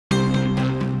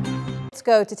Let's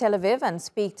go to Tel Aviv and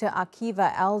speak to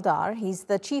Akiva Eldar. He's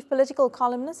the chief political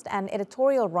columnist and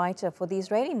editorial writer for the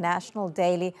Israeli national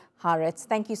daily Haaretz.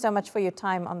 Thank you so much for your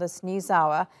time on this news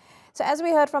hour. So as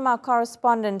we heard from our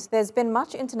correspondent, there's been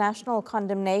much international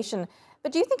condemnation.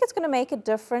 But do you think it's going to make a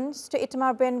difference to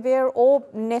Itamar Ben-Gvir or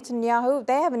Netanyahu?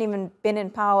 They haven't even been in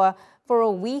power for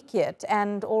a week yet,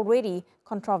 and already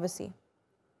controversy.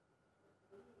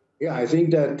 Yeah, I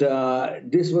think that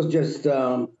this was just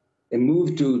a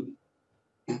move to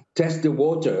test the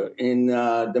water in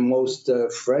the most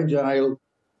fragile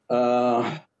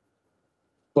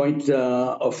point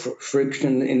of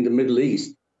friction in the Middle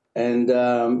East. And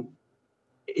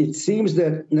it seems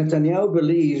that Netanyahu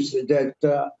believes that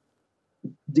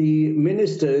the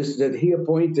ministers that he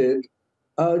appointed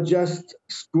are just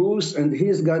screws, and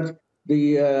he's got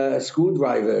the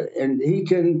screwdriver, and he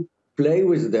can play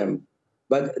with them.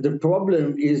 But the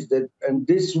problem is that, and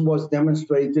this was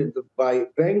demonstrated by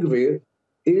Ben-Gvir,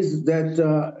 is that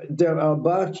there are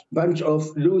a bunch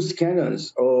of loose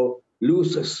cannons or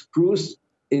loose screws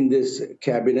in this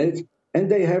cabinet, and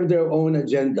they have their own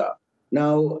agenda.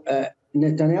 Now,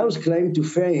 Netanyahu's claim to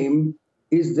fame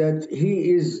is that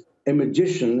he is a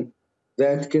magician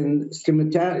that can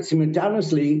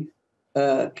simultaneously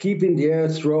keep in the air,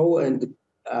 throw, and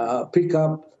pick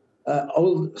up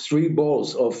all three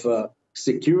balls of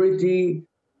security,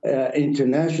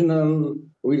 international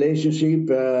relationship,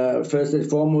 first and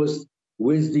foremost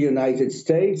with the United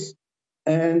States,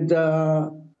 and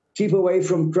keep away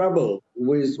from trouble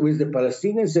with the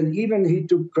Palestinians. And even he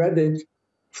took credit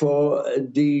for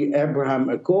the Abraham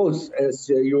Accords, as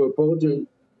your reporter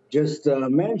just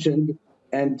mentioned.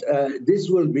 And this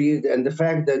will be, and the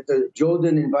fact that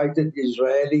Jordan invited the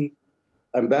Israeli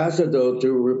ambassador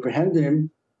to reprehend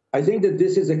him, I think that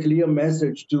this is a clear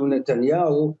message to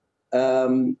Netanyahu,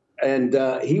 and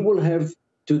he will have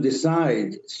to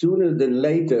decide sooner than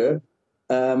later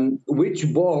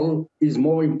which ball is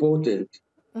more important,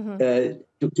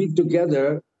 to keep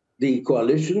together the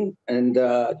coalition and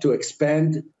to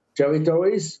expand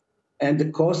territories, and the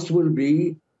cost will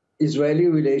be Israeli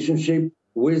relationship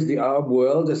with the Arab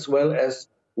world as well as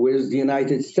with the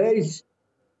United States,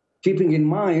 keeping in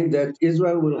mind that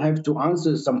Israel will have to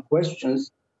answer some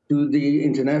questions to the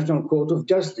International Court of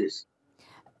Justice.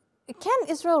 Can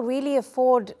Israel really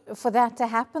afford for that to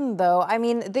happen, though? I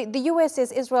mean, the US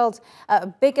is Israel's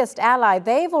biggest ally.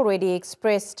 They've already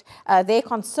expressed their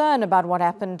concern about what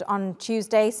happened on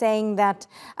Tuesday, saying that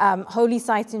holy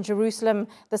sites in Jerusalem,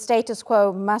 the status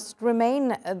quo must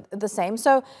remain the same.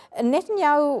 So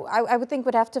Netanyahu, I would think,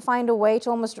 would have to find a way to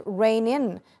almost rein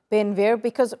in Ben-Gvir,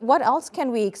 because what else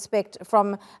can we expect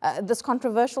from this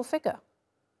controversial figure?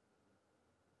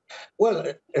 Well,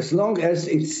 as long as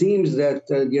it seems that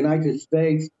the United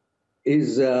States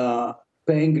is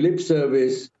paying lip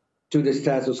service to the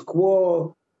status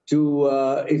quo, to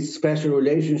its special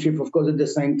relationship, of course, at the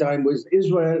same time with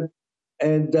Israel,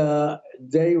 and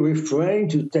they refrain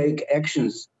to take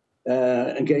actions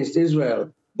against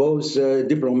Israel, both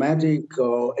diplomatic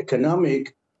or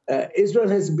economic, Israel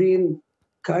has been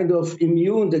kind of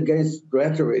immune against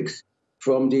rhetorics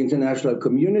from the international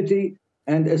community.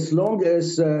 And as long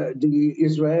as the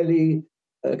Israeli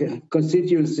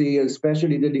constituency,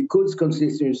 especially the Likud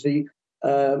constituency,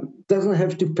 doesn't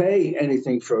have to pay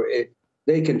anything for it,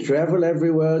 they can travel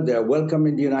everywhere. They're welcome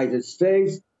in the United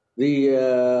States.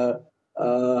 The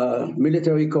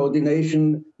military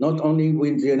coordination, not only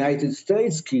with the United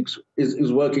States,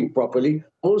 is working properly,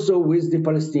 also with the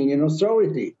Palestinian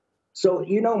Authority. So,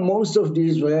 you know, most of the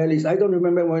Israelis, I don't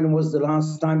remember when was the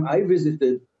last time I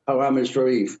visited Haram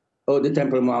al-Sharif, or the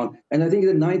Temple Mount. And I think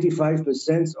that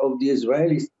 95% of the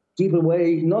Israelis keep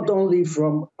away not only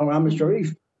from Haram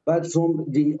al-Sharif, but from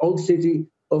the old city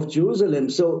of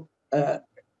Jerusalem. So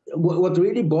what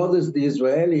really bothers the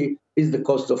Israeli is the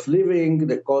cost of living,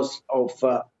 the cost of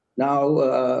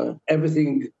now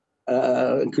everything,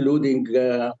 including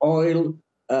oil,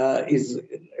 is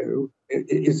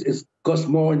cost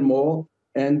more and more.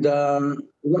 And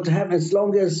what happens, as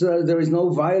long as there is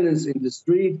no violence in the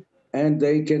street, and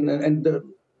they can, and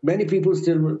many people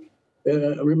still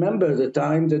remember the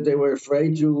time that they were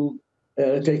afraid to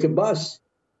take a bus.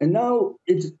 And now,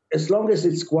 as long as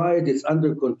it's quiet, it's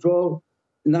under control,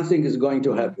 nothing is going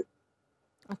to happen.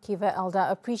 Akiva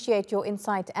Eldar, appreciate your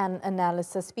insight and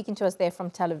analysis. Speaking to us there from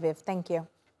Tel Aviv. Thank you.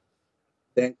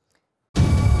 Thanks.